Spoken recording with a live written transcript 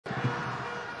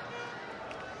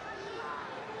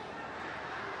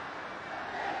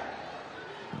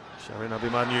Sharian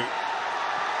Abimanyu.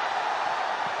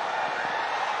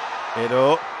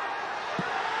 Edo.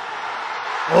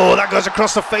 Oh, that goes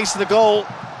across the face of the goal.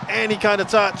 Any kind of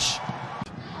touch.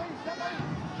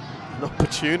 An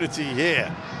opportunity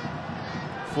here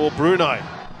for Brunei.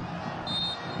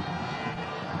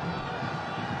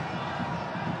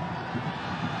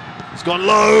 It's gone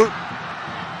low.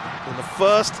 And the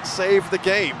first save of the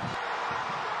game.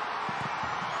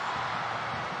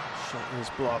 Shot is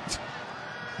blocked.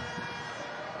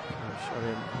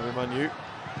 Sharian Abimanyu.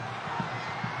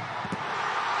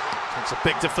 Takes a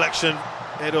big deflection.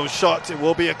 Edo's shot, it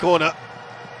will be a corner.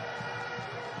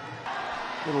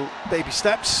 Little baby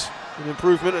steps, an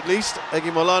improvement at least.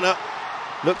 Egi Maulana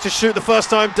looked to shoot the first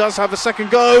time, does have a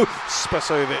second go.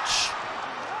 Spasojevic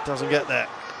doesn't get there.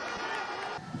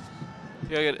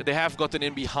 Yeah, they have gotten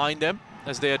in behind them,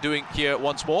 as they are doing here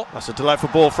once more. That's a delightful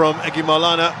ball from Egi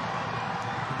Maulana.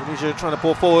 Indonesia trying to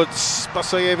pull forward,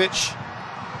 Spasojevic.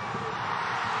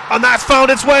 And that's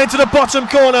found its way into the bottom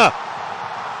corner.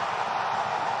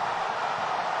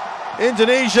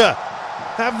 Indonesia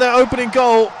have their opening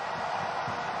goal.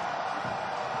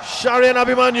 Sharian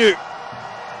Abimanyu.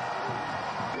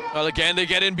 Well, again, they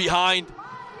get in behind.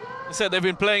 I said they've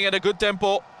been playing at a good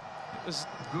tempo.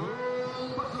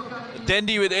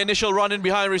 Dendi with the initial run in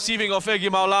behind, receiving off Egi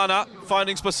Maulana,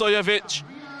 finding Spasojevic.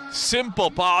 Simple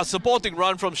pass, supporting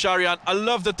run from Sharian. I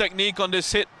love the technique on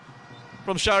this hit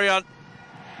from Sharian.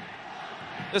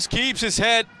 Just keeps his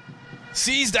head,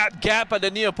 sees that gap at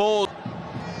the near post.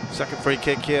 Second free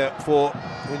kick here for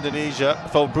Indonesia,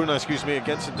 for Brunei, excuse me,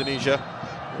 against Indonesia.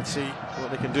 Let's see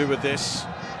what they can do with this.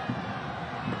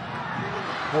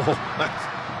 Oh,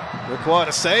 that required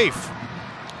a save.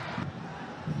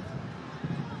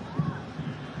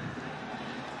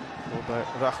 By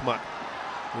Rahmat.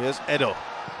 Here's Edo. A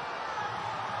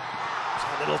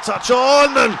little touch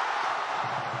on, and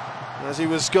as he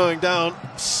was going down,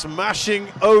 smashing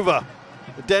over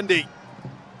Dendi.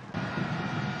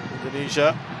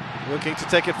 Indonesia looking to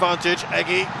take advantage.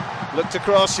 Egi looked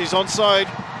across, he's onside.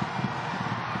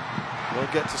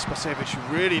 Won't get to Spasojevic,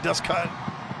 who really does cut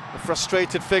a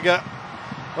frustrated figure.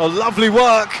 Oh, lovely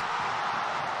work.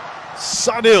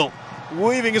 Sadil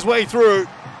weaving his way through.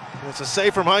 It's a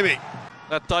save from Jaime.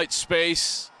 That tight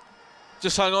space,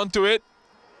 just hung on to it.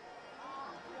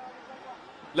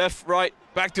 Left, right,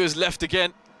 back to his left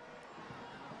again.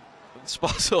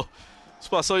 Spasojevic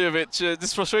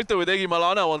just frustrated with Egi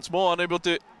Maulana once more, unable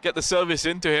to get the service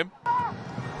into him.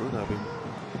 Brunei been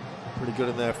pretty good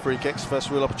in their free kicks. First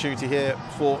real opportunity here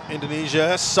for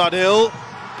Indonesia. Sadil.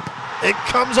 It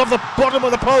comes off the bottom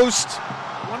of the post.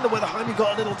 I wonder whether Jaime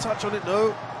got a little touch on it.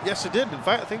 No. Yes, it did. In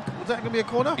fact, I think, was that going to be a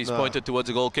corner? He's pointed towards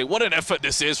the goal kick. What an effort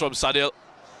this is from Sadil.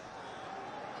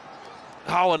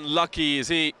 How unlucky is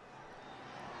he?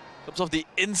 Comes off the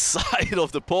inside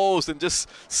of the post and just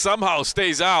somehow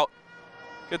stays out.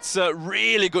 It's a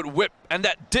really good whip, and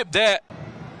that dip there.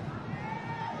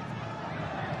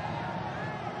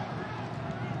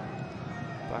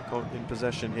 Back on in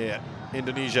possession here,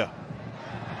 Indonesia.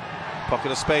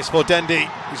 Pocket of space for Dendi.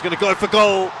 He's going to go for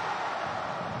goal.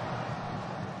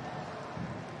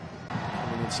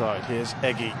 Coming inside, here's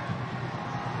Egi.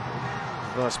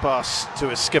 Nice pass to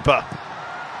his skipper.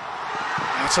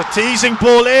 It's a teasing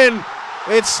ball in.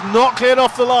 It's not cleared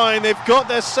off the line. They've got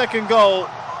their second goal.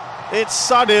 It's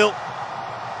Sadil.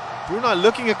 Brunei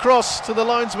looking across to the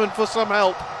linesman for some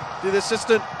help. The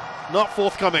assistant not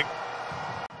forthcoming.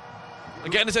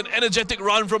 Again, it's an energetic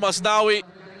run from Asnawi.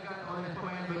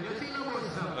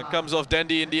 It comes off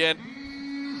Dendi in the end.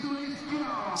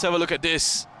 Let's have a look at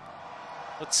this.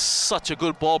 That's such a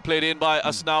good ball played in by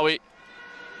Asnawi.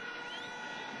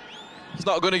 He's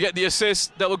not going to get the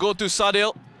assist. That will go to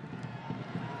Sadil.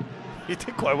 He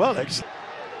did quite well, actually.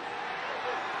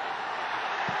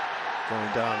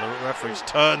 Going down, the referee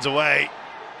turns away.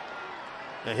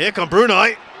 And here come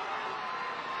Brunei.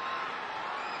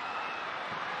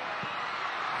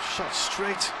 Shot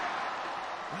straight.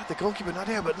 Right, the goalkeeper not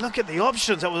here, but look at the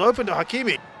options that was open to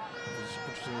Hakimi. It's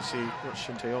interesting to see what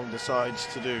Shin Tae-yong decides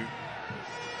to do.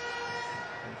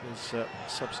 His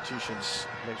substitutions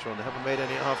later on. They haven't made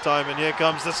any at half-time, and here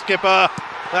comes the skipper.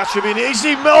 That should be an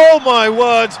easy... Oh my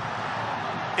word!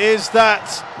 Is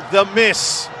that the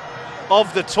miss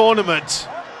of the tournament?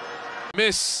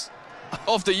 Miss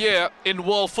of the year in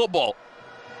world football.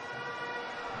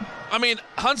 I mean,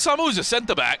 Hans Samu's a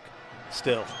centre-back.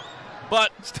 Still.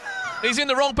 But he's in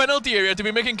the wrong penalty area to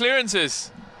be making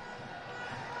clearances.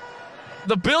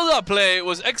 The build-up play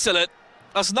was excellent.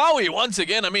 Asnawi, once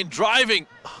again, I mean, driving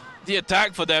the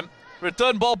attack for them.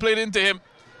 Return ball played into him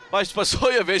by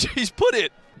Spasojevic. He's put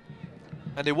it.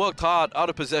 And they worked hard out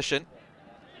of possession.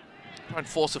 Try and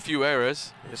force a few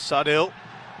errors. Here's Sadil.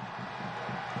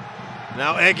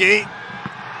 Now Egi.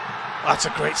 That's a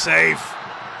great save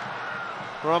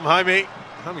from Jaime.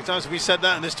 How many times have we said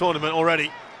that in this tournament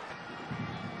already?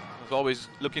 He's always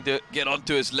looking to get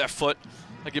onto his left foot.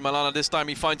 Egi Maulana, this time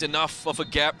he finds enough of a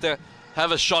gap to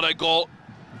have a shot at goal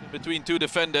between two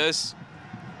defenders.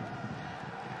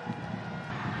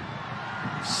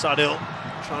 Sadil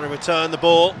trying to return the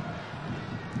ball.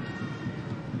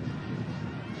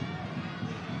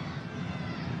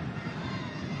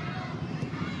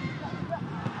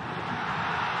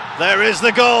 There is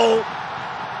the goal.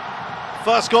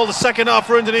 First goal the second half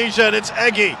for Indonesia, and it's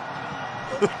Egi.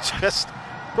 Just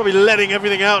probably letting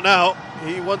everything out now.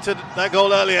 He wanted that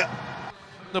goal earlier.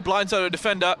 The blind side of the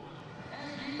defender.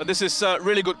 But this is a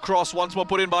really good cross, once more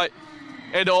put in by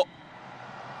Edo.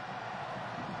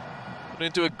 Put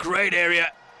into a great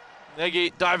area.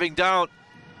 Egi diving down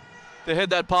to head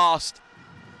that past.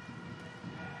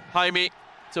 Jaime,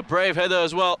 it's a brave header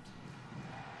as well.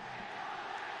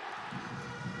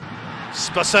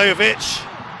 Spasojevic.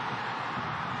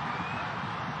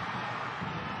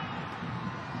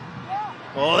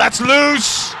 Oh, that's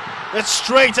loose. It's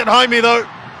straight at Jaime though.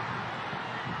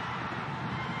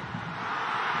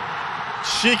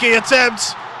 Cheeky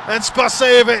attempt, and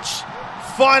Spasojevic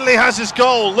finally has his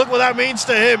goal. Look what that means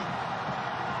to him.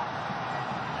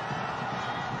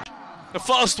 The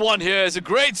first one here is a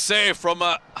great save from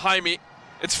Jaime.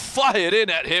 It's fired in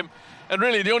at him. And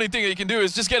really, the only thing he can do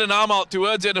is just get an arm out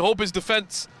towards it and hope his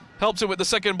defense helps him with the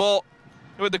second ball,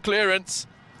 with the clearance.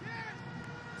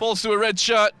 Falls to a red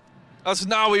shirt. That's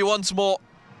Nawi once more,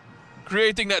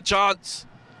 creating that chance.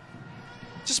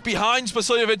 Just behind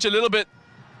Spasojevic a little bit.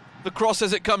 The cross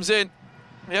as it comes in.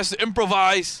 He has to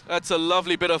improvise. That's a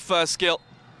lovely bit of skill.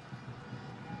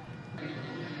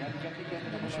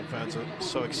 Fans are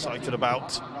so excited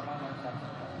about.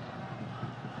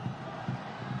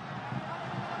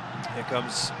 Here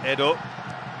comes Edo.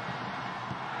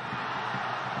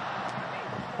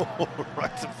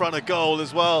 Right in front of goal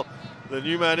as well. The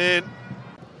new man in.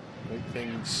 Great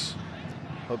things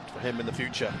hoped for him in the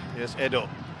future. Here's Edo.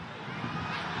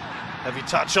 Heavy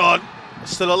touch on.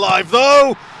 Still alive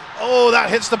though. Oh, that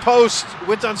hits the post.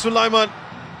 Witan Sulaiman.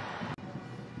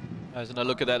 As a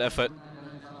look at that effort.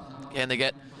 Can they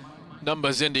get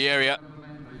numbers in the area?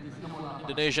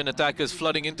 Indonesian attackers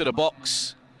flooding into the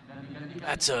box.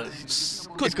 That's a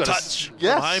good touch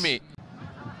yes. from Jaime.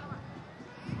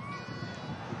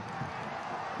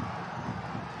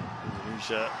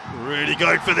 Indonesia really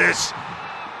going for this.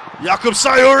 Yaakob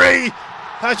Sayuri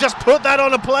has just put that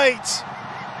on a plate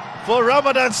for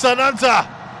Ramadan Sananta.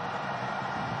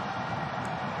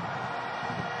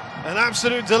 An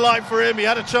absolute delight for him. He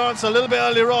had a chance a little bit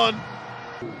earlier on.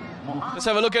 Let's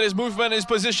have a look at his movement, his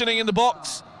positioning in the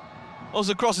box.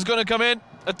 Also, cross is going to come in.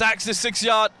 Attacks the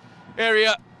 6-yard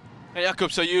area. And Yaakob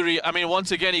Sayuri, I mean,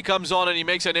 once again, he comes on and he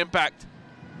makes an impact.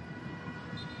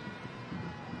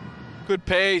 Good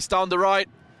pace down the right.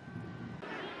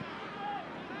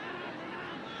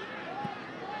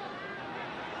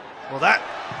 Well, that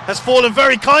has fallen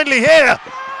very kindly here.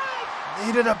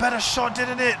 Needed a better shot,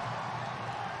 didn't it?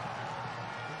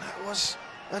 That was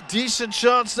a decent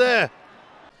chance there.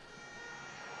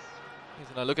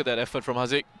 Now look at that effort from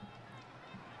Haziq.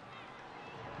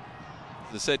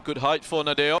 As I said, good height for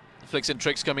Nadeo. Flicks and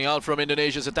tricks coming out from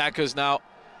Indonesia's attackers now.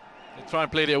 They try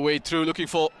and play their way through, looking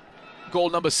for goal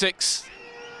number 6.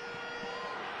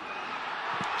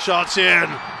 Shots in.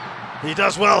 He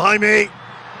does well, Jaime.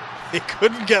 He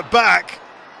couldn't get back.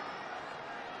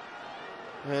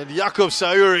 And Yaakob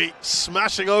Sayuri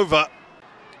smashing over.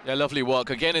 Yeah, lovely work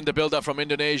again in the build-up from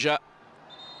Indonesia.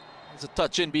 There's a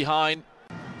touch in behind.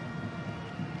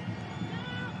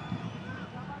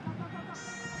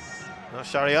 Now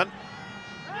Sharian.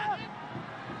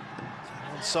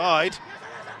 Onside.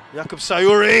 Yaakob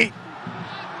Sayuri.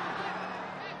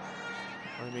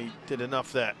 Jaime did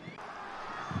enough there.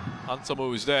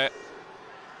 Ansamu is there.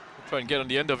 Try and get on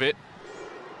the end of it.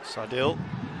 Sadil.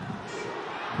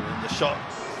 And the shot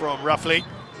from Ruffley.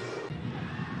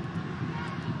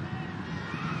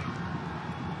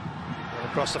 And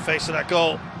across the face of that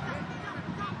goal.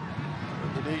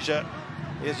 Indonesia.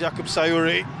 Here's Yaakob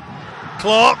Sayuri.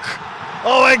 Clock.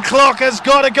 Oh, and Clock has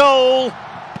got a goal.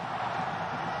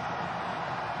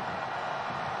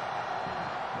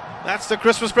 That's the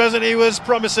Christmas present he was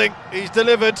promising. He's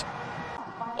delivered.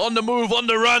 On the move, on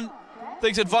the run.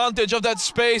 Takes advantage of that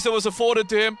space that was afforded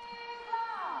to him.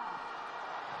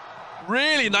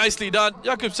 Really nicely done.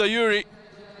 Yaakob Sayuri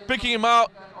picking him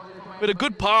out with a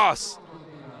good pass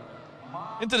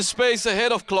into the space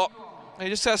ahead of Clock. He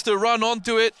just has to run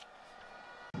onto it.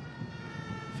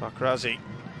 Fakrazi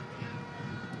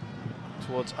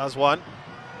towards Aswan.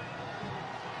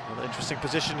 Another interesting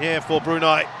position here for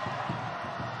Brunei.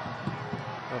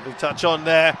 Lovely touch on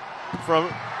there from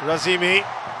Razimi.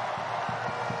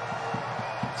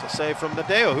 It's a save from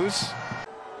Nadeo, who's...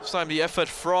 This time the effort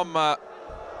from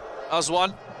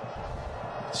Aswan.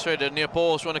 Straight at near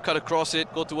post, trying to cut across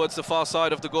it, go towards the far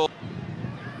side of the goal.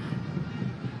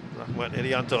 Rahmat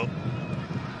Irianto.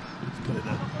 He's put in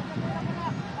a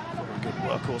very good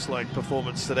workhorse-like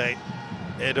performance today.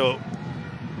 Edo.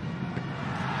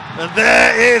 And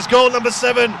there is goal number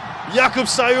 7, Jakub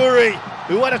Sayuri,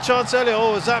 who had a chance earlier.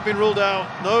 Oh, has that been ruled out?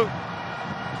 No.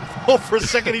 Oh, for a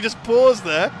second he just paused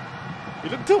there. He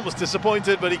looked almost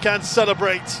disappointed, but he can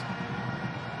celebrate.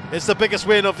 It's the biggest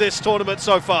win of this tournament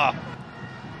so far.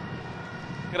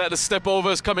 Look at the step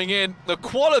overs coming in. The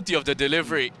quality of the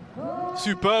delivery.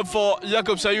 Superb for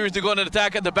Jakub Sayuri to go on an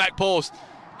attack at the back post.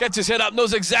 Gets his head up,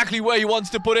 knows exactly where he wants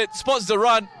to put it. Spots the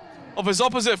run of his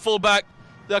opposite fullback.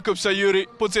 Jakub Sayuri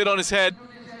puts it on his head.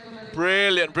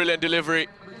 Brilliant, brilliant delivery.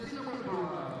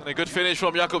 And a good finish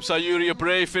from Jakub Sayuri, a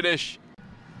brave finish.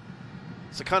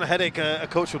 It's the kind of headache a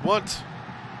coach would want.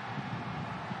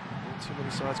 Too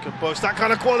many sides can boast that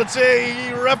kind of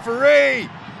quality. Referee!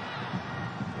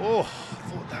 Oh, I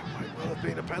thought that might well have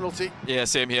been a penalty. Yeah,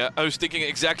 same here. I was thinking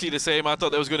exactly the same. I thought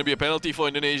there was going to be a penalty for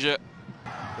Indonesia.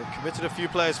 They've committed a few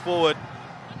players forward.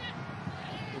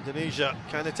 Indonesia,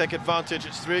 can they take advantage?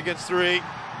 It's 3 against 3.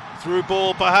 Through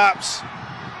ball, perhaps. The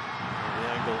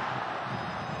angle.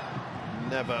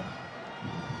 Never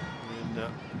in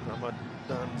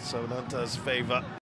Ramadan Solanta's favour.